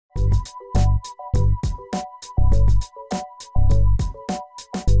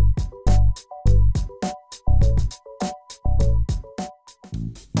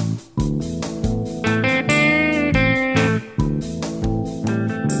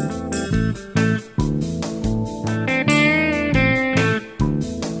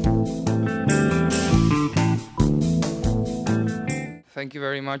Thank you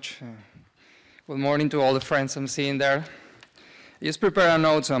very much. Good morning to all the friends I'm seeing there. I just prepared a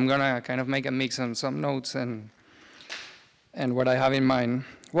note, so I'm going to kind of make a mix of some notes and what I have in mind.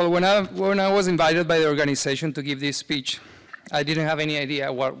 Well, when I was invited by the organization to give this speech, I didn't have any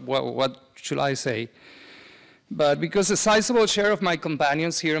idea what should I say. But because a sizable share of my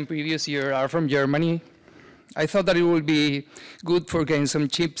companions here in previous year are from Germany, I thought that it would be good for gaining some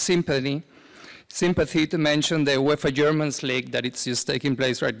cheap sympathy to mention the UEFA Germans League that it's just taking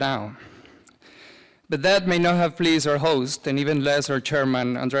place right now. But that may not have pleased our host, and even less our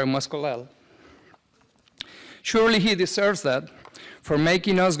chairman, Andrea Mascolel. Surely he deserves that for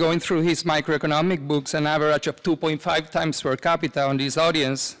making us going through his microeconomic books an average of 2.5 times per capita on this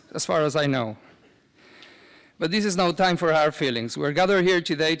audience, as far as I know. But this is no time for hard feelings. We're gathered here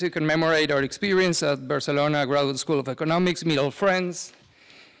today to commemorate our experience at Barcelona Graduate School of Economics, meet old friends,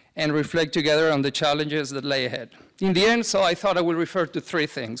 and reflect together on the challenges that lay ahead. In the end, so I thought I would refer to three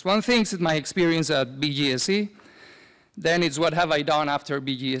things. One thing is my experience at BGSE, then it's what have I done after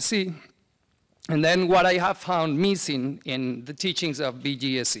BGSE, and then what I have found missing in the teachings of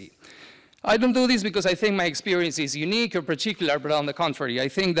BGSE. I don't do this because I think my experience is unique or particular, but on the contrary, I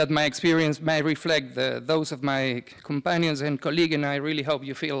think that my experience may reflect those of my companions and colleagues, and I really hope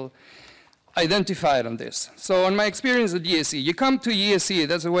you feel identified on this. So on my experience at GSE, you come to GSE,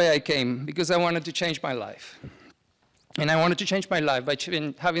 that's the way I came, because I wanted to change my life. And I wanted to change my life by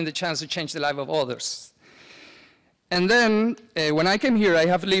having the chance to change the life of others. And then, when I came here, I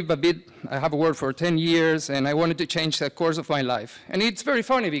have lived a bit, I have worked for 10 years, and I wanted to change the course of my life. And it's very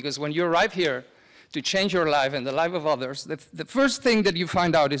funny, because when you arrive here to change your life and the life of others, the first thing that you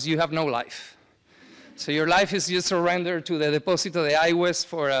find out is you have no life. So your life is just surrendered to the deposit of the iWest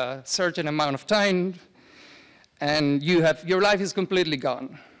for a certain amount of time, and your life is completely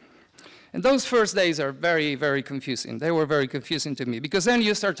gone. And those first days are very, very confusing. They were very confusing to me, because then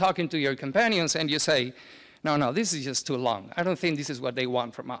you start talking to your companions and you say, no, this is just too long. I don't think this is what they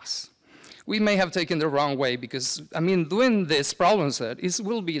want from us. We may have taken the wrong way because, I mean, doing this problem set, it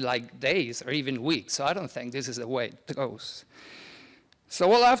will be like days or even weeks, so I don't think this is the way it goes. So,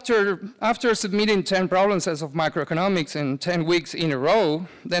 well, after submitting 10 problem sets of macroeconomics in 10 weeks in a row,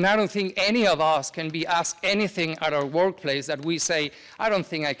 then I don't think any of us can be asked anything at our workplace that we say, I don't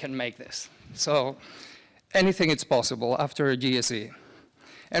think I can make this. So, anything is possible after GSE.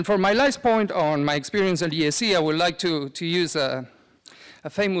 And for my last point on my experience at GSE, I would like to use a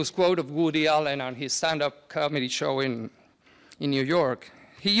famous quote of Woody Allen on his stand-up comedy show in New York.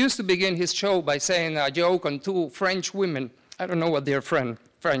 He used to begin his show by saying a joke on two French women. I don't know what they're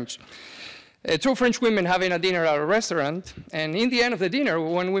French. Two French women having a dinner at a restaurant, and in the end of the dinner,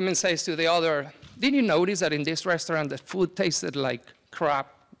 one woman says to the other, did you notice that in this restaurant the food tasted like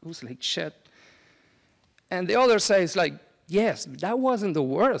crap? It was like shit. And the other says, like, yes, that wasn't the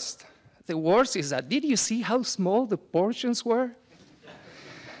worst. The worst is that, did you see how small the portions were?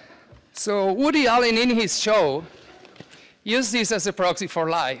 So Woody Allen in his show used this as a proxy for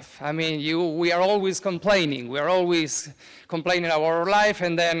life. I mean, we are always complaining. We are always complaining about our life,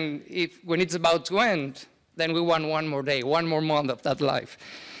 and then when it's about to end, then we want one more day, one more month of that life.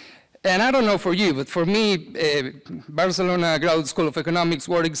 And I don't know for you, but for me, Barcelona Graduate School of Economics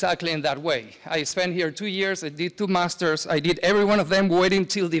worked exactly in that way. I spent here 2 years, I did 2 masters, I did every one of them waiting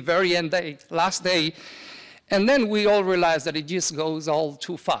till the very end day, last day, and then we all realized that it just goes all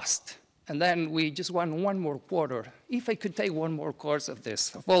too fast. And then we just want one more quarter. If I could take one more course of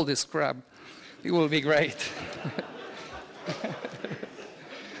all this crap, it will be great.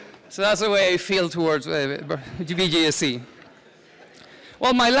 So that's the way I feel towards BGSE.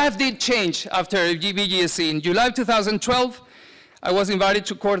 Well, my life did change after BGSE. In July 2012, I was invited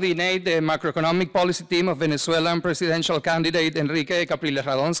to coordinate the macroeconomic policy team of Venezuelan presidential candidate Enrique Capriles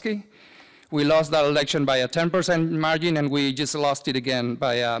Radonsky. We lost that election by a 10% margin, and we just lost it again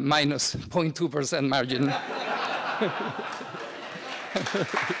by a minus 0.2% margin.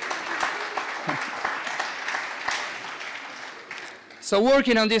 So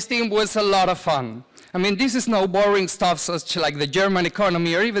working on this team was a lot of fun. I mean, this is no boring stuff such like the German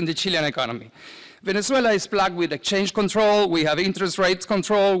economy or even the Chilean economy. Venezuela is plagued with exchange control, we have interest rates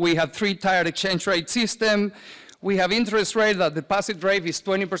control, we have 3-tiered exchange rate system, we have interest rate that the deposit rate is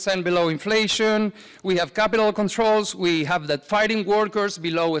 20% below inflation, we have capital controls, we have that fighting workers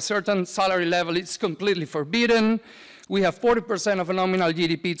below a certain salary level, it's completely forbidden, we have 40% of a nominal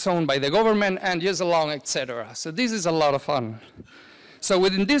GDP owned by the government, and just along, etc. So this is a lot of fun. So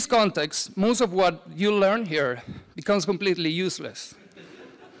within this context, most of what you learn here becomes completely useless.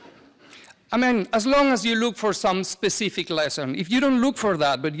 I mean, as long as you look for some specific lesson, if you don't look for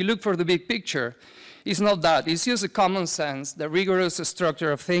that, but you look for the big picture, It's not that. It's just the common sense, the rigorous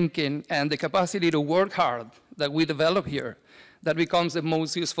structure of thinking, and the capacity to work hard that we develop here that becomes the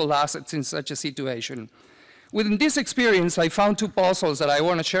most useful assets in such a situation. Within this experience, I found two puzzles that I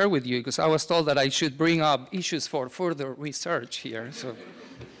want to share with you, because I was told that I should bring up issues for further research here. So.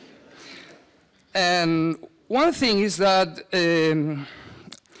 And one thing is that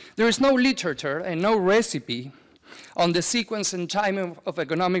there is no literature and no recipe on the sequence and timing of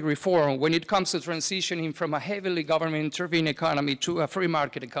economic reform when it comes to transitioning from a heavily government-intervened economy to a free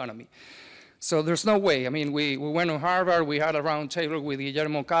market economy. So there's no way. I mean, we went to Harvard, we had a round table with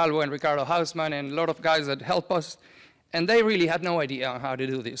Guillermo Calvo and Ricardo Hausmann and a lot of guys that helped us, and they really had no idea on how to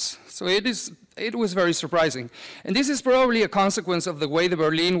do this. So it was very surprising. And this is probably a consequence of the way the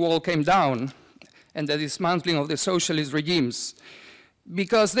Berlin Wall came down and the dismantling of the socialist regimes,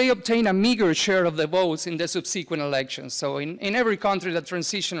 because they obtained a meager share of the votes in the subsequent elections. So in every country that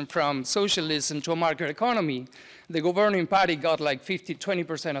transitioned from socialism to a market economy, the governing party got like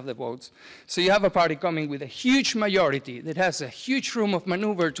 20% of the votes. So you have a party coming with a huge majority that has a huge room of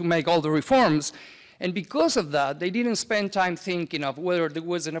maneuver to make all the reforms. And because of that, they didn't spend time thinking of whether there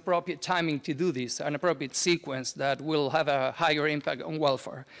was an appropriate timing to do this, an appropriate sequence that will have a higher impact on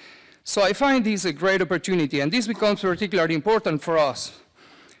welfare. So I find this a great opportunity, and this becomes particularly important for us,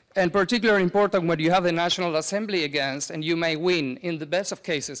 and particularly important when you have the National Assembly against, and you may win, in the best of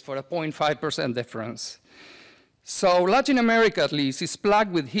cases, for a 0.5% difference. So Latin America, at least, is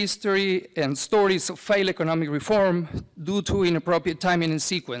plagued with history and stories of failed economic reform due to inappropriate timing and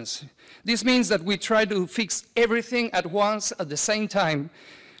sequence. This means that we try to fix everything at once at the same time,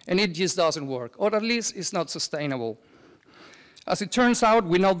 and it just doesn't work, or at least it's not sustainable. As it turns out,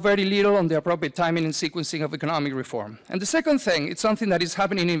 we know very little on the appropriate timing and sequencing of economic reform. And the second thing, it's something that is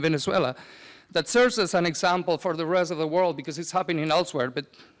happening in Venezuela that serves as an example for the rest of the world because it's happening elsewhere, but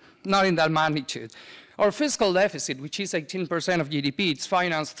not in that magnitude. Our fiscal deficit, which is 18% of GDP, it's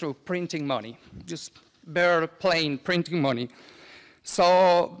financed through printing money, just bare, plain printing money.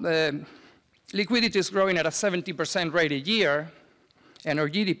 So liquidity is growing at a 70% rate a year, and our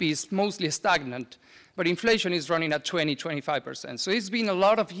GDP is mostly stagnant, but inflation is running at 25%. So it's been a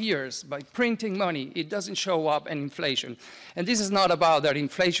lot of years by printing money, it doesn't show up in inflation. And this is not about that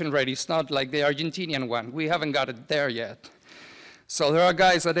inflation rate, it's not like the Argentinian one. We haven't got it there yet. So there are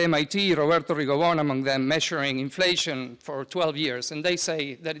guys at MIT, Roberto Rigobon among them, measuring inflation for 12 years, and they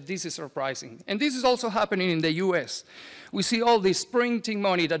say that this is surprising. And this is also happening in the US. We see all this printing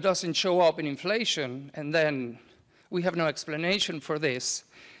money that doesn't show up in inflation, and then we have no explanation for this.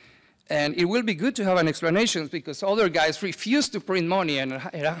 And it will be good to have an explanation because other guys refuse to print money and are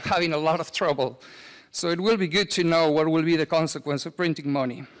having a lot of trouble. So it will be good to know what will be the consequence of printing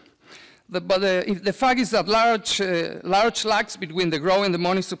money. But the fact is that large lags between the growing the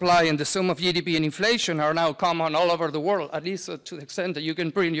money supply and the sum of GDP and inflation are now common all over the world, at least to the extent that you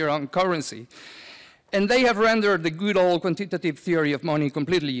can print your own currency. And they have rendered the good old quantitative theory of money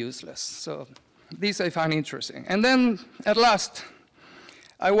completely useless. So this I find interesting. And then, at last,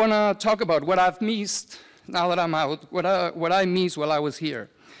 I want to talk about what I've missed now that I'm out, what I missed while I was here.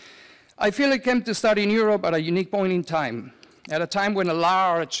 I feel I came to study in Europe at a unique point in time, at a time when a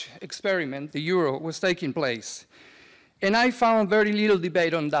large experiment, the euro, was taking place. And I found very little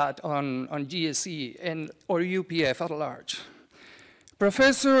debate on that, on GSE or UPF at large.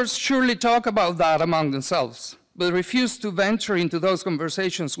 Professors surely talk about that among themselves, but refuse to venture into those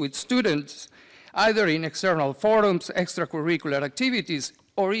conversations with students, either in external forums, extracurricular activities,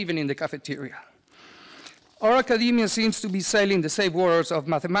 or even in the cafeteria. Our academia seems to be sailing the safe waters of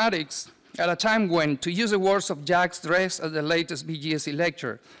mathematics at a time when, to use the words of Jacques Dress at the latest BGSE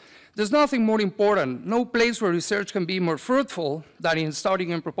lecture, there's nothing more important, no place where research can be more fruitful than in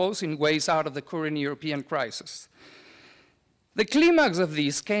studying and proposing ways out of the current European crisis. The climax of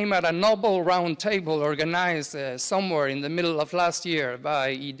this came at a noble round table organized somewhere in the middle of last year by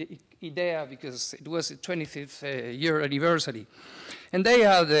IDEA, because it was the 25th year anniversary. And they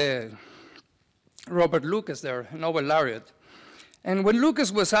had Robert Lucas there, Nobel laureate. And when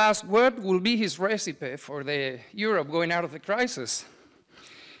Lucas was asked what will be his recipe for the Europe going out of the crisis,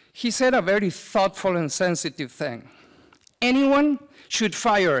 he said a very thoughtful and sensitive thing. Anyone should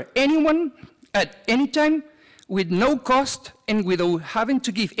fire anyone at any time with no cost and without having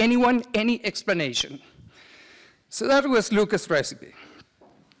to give anyone any explanation. So that was Lucas' recipe.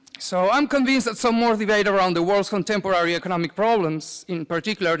 So I'm convinced that some more debate around the world's contemporary economic problems, in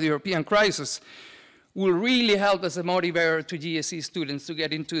particular the European crisis, will really help as a motivator to GSE students to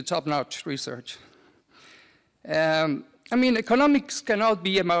get into top-notch research. I mean, economics cannot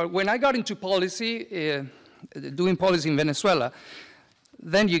be about, when I got into policy, doing policy in Venezuela,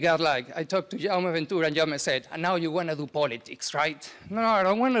 then you got like, I talked to Jaume Ventura, and Jaume said, and now you want to do politics, right? No, I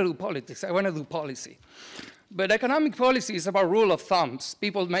don't want to do politics, I want to do policy. But economic policy is about rule of thumbs.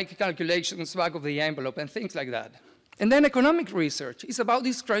 People make calculations back of the envelope and things like that. And then economic research is about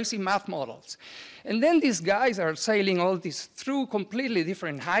these crazy math models. And then these guys are sailing all this through completely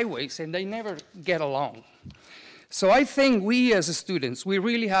different highways, and they never get along. So I think we as students, we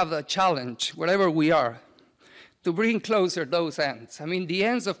really have the challenge, wherever we are, to bring closer those ends. I mean, the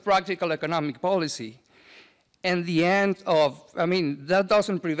ends of practical economic policy and the end of, I mean, that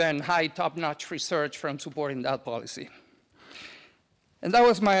doesn't prevent high top-notch research from supporting that policy. And that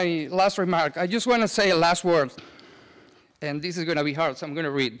was my last remark. I just want to say a last word. And this is going to be hard, so I'm going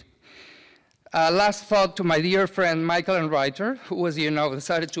to read. Last thought to my dear friend Michael Enreiter, who was,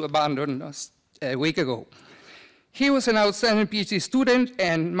 decided to abandon us a week ago. He was an outstanding PhD student,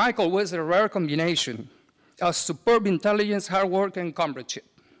 and Michael was a rare combination of superb intelligence, hard work, and comradeship.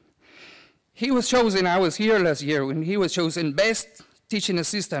 He was chosen, I was here last year, when he was chosen best teaching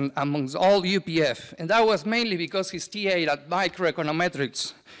assistant amongst all UPF, and that was mainly because his TA at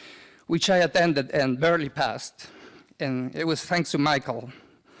microeconometrics, which I attended and barely passed. And it was thanks to Michael.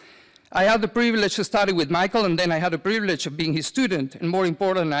 I had the privilege to study with Michael, and then I had the privilege of being his student, and more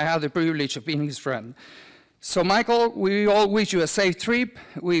important, I had the privilege of being his friend. So Michael, we all wish you a safe trip.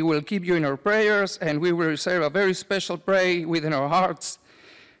 We will keep you in our prayers, and we will reserve a very special prayer within our hearts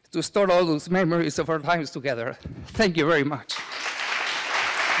to store all those memories of our times together. Thank you very much.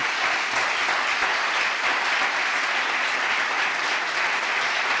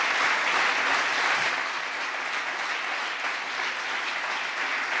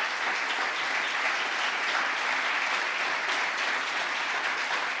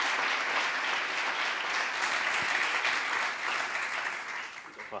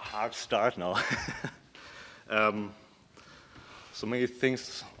 A hard start now. So many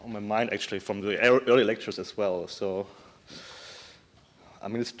things on my mind actually from the early lectures as well. So, I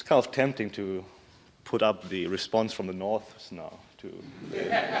mean, it's kind of tempting to put up the response from the North now.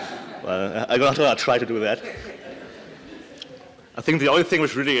 I'm going to try to do that. I think the only thing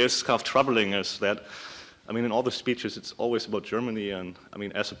which really is kind of troubling is that, I mean, in all the speeches, it's always about Germany and, I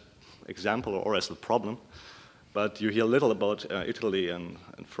mean, as an example or as a problem. But you hear little about Italy and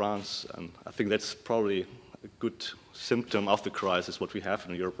France, and I think that's probably a good symptom of the crisis, what we have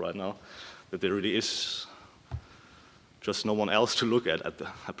in Europe right now, that there really is just no one else to look at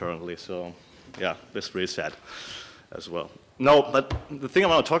apparently. So, yeah, that's really sad as well. No, but the thing I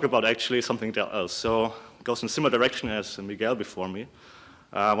want to talk about actually is something else. So, it goes in a similar direction as Miguel before me.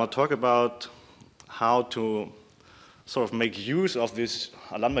 I want to talk about how to sort of make use of this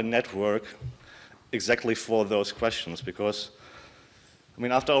alumni network exactly for those questions, because, I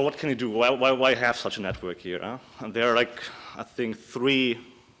mean, after all, what can you do? Why have such a network here? Huh? And there are, like, I think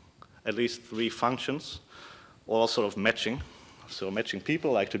at least three functions, all sort of matching. So matching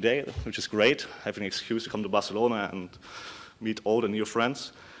people, like today, which is great, having an excuse to come to Barcelona and meet old and new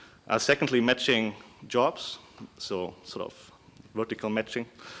friends. Secondly, matching jobs, so sort of vertical matching.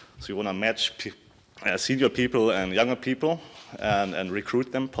 So you want to match senior people and younger people and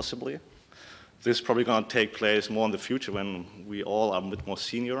recruit them, possibly. This is probably going to take place more in the future when we all are a bit more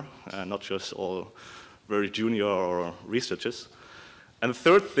senior, not just all very junior or researchers. And the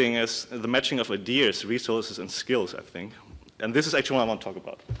third thing is the matching of ideas, resources, and skills, I think. And this is actually what I want to talk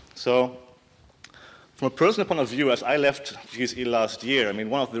about. So from a personal point of view, as I left GSE last year, I mean,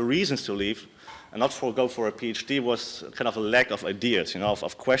 one of the reasons to leave and not go for a PhD was kind of a lack of ideas,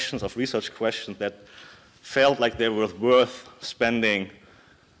 of questions, of research questions that felt like they were worth spending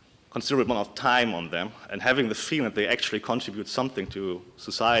considerable amount of time on them and having the feeling that they actually contribute something to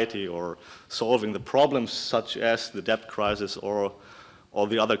society or solving the problems such as the debt crisis or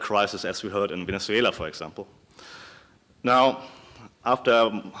the other crises as we heard in Venezuela, for example. Now,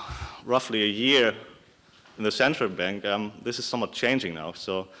 after roughly a year in the central bank, this is somewhat changing now.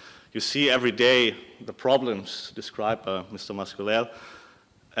 So you see every day the problems described by Mr. Mascolel,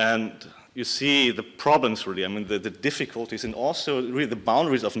 and you see the problems really, I mean, the difficulties and also really the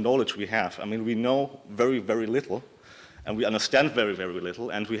boundaries of knowledge we have. I mean, we know very, very little, and we understand very, very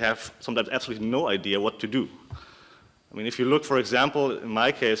little, and we have sometimes absolutely no idea what to do. I mean, if you look, for example, in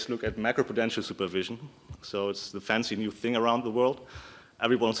my case, look at macroprudential supervision. So it's the fancy new thing around the world.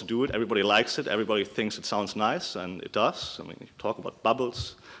 Everybody wants to do it, everybody likes it, everybody thinks it sounds nice, and it does. I mean, you talk about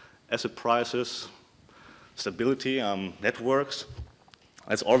bubbles, asset prices, stability, networks.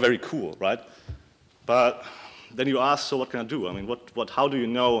 That's all very cool, right? But then you ask, so what can I do? I mean, how do you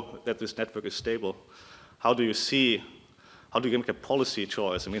know that this network is stable? How do you make a policy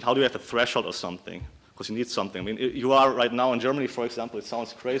choice? I mean, how do you have a threshold or something? because you need something. I mean, you are right now in Germany, for example, it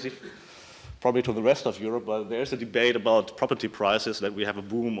sounds crazy, probably to the rest of Europe, but there's a debate about property prices that we have a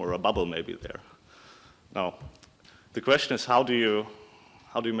boom or a bubble maybe there. Now, the question is how do you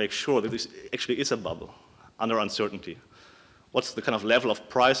make sure that this actually is a bubble under uncertainty? What's the kind of level of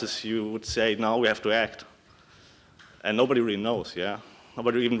prices you would say now we have to act? And nobody really knows, yeah?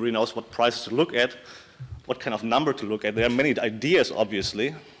 Nobody even really knows what prices to look at, what kind of number to look at. There are many ideas,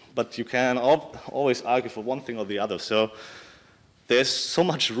 obviously, but you can always argue for one thing or the other. So there's so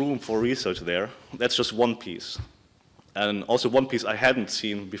much room for research there. That's just one piece. And also one piece I hadn't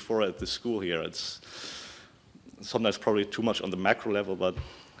seen before at the school here. It's sometimes probably too much on the macro level, but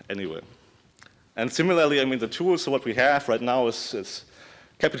anyway. And similarly, I mean, the tools, so what we have right now is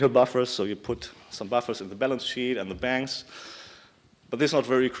capital buffers, so you put some buffers in the balance sheet and the banks. But this is not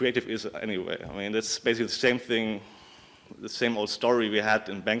very creative is anyway. I mean, it's basically the same thing, the same old story we had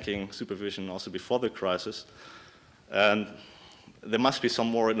in banking supervision also before the crisis. And there must be some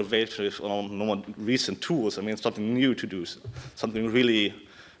more innovative or more recent tools. I mean, something new to do, something really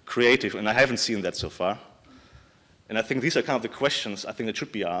creative, and I haven't seen that so far. And I think these are kind of the questions I think that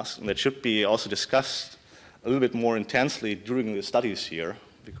should be asked, and that should be also discussed a little bit more intensely during the studies here,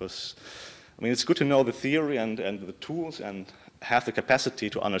 because, I mean, it's good to know the theory and the tools and have the capacity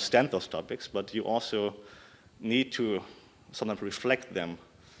to understand those topics, but you also need to sometimes reflect them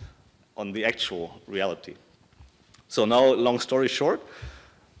on the actual reality. So now, long story short,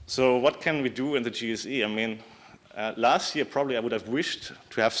 so what can we do in the GSE? I mean, last year probably I would have wished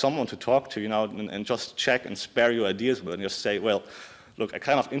to have someone to talk to, you know, and just check and spare your ideas with, and just say, well, look, I'm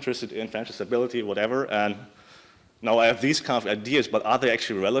kind of interested in financial stability, whatever, and now I have these kind of ideas, but are they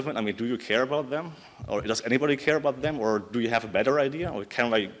actually relevant? I mean, do you care about them? Or does anybody care about them? Or do you have a better idea? Or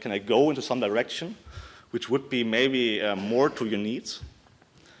can I go into some direction which would be maybe more to your needs?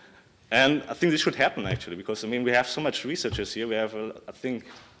 And I think this should happen, actually, because, I mean, we have so much researchers here. We have, I think,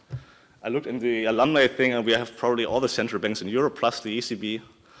 I looked in the alumni thing, and we have probably all the central banks in Europe, plus the ECB,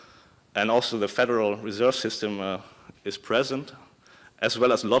 and also the Federal Reserve System is present, as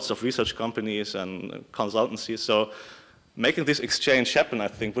well as lots of research companies and consultancies. So making this exchange happen, I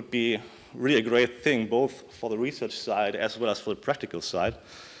think, would be really a great thing, both for the research side as well as for the practical side.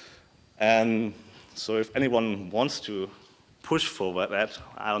 And so if anyone wants to push for that,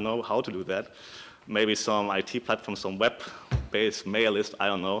 I don't know how to do that, maybe some IT platform, some web-based mail list, I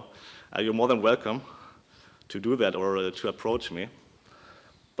don't know. You're more than welcome to do that or to approach me.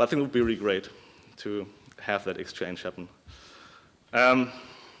 But I think it would be really great to have that exchange happen.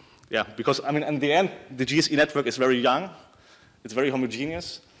 Yeah, because, I mean, in the end, the GSE network is very young. It's very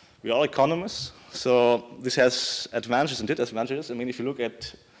homogeneous. We're all economists. So this has advantages and disadvantages. I mean, if you look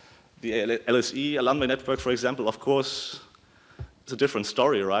at the LSE alumni network, for example, of course, it's a different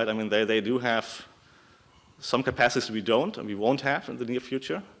story, right? I mean, they do have some capacities we don't and we won't have in the near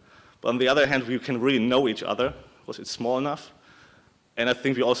future. But on the other hand, we can really know each other because it's small enough. And I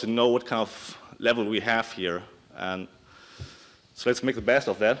think we also know what kind of level we have here. And so let's make the best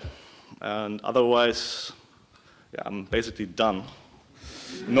of that. And otherwise, yeah, I'm basically done.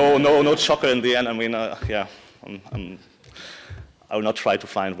 No chocolate in the end. I mean, yeah, I will not try to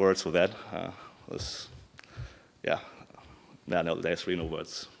find words for that. Yeah, no, there's really no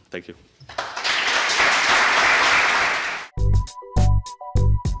words. Thank you.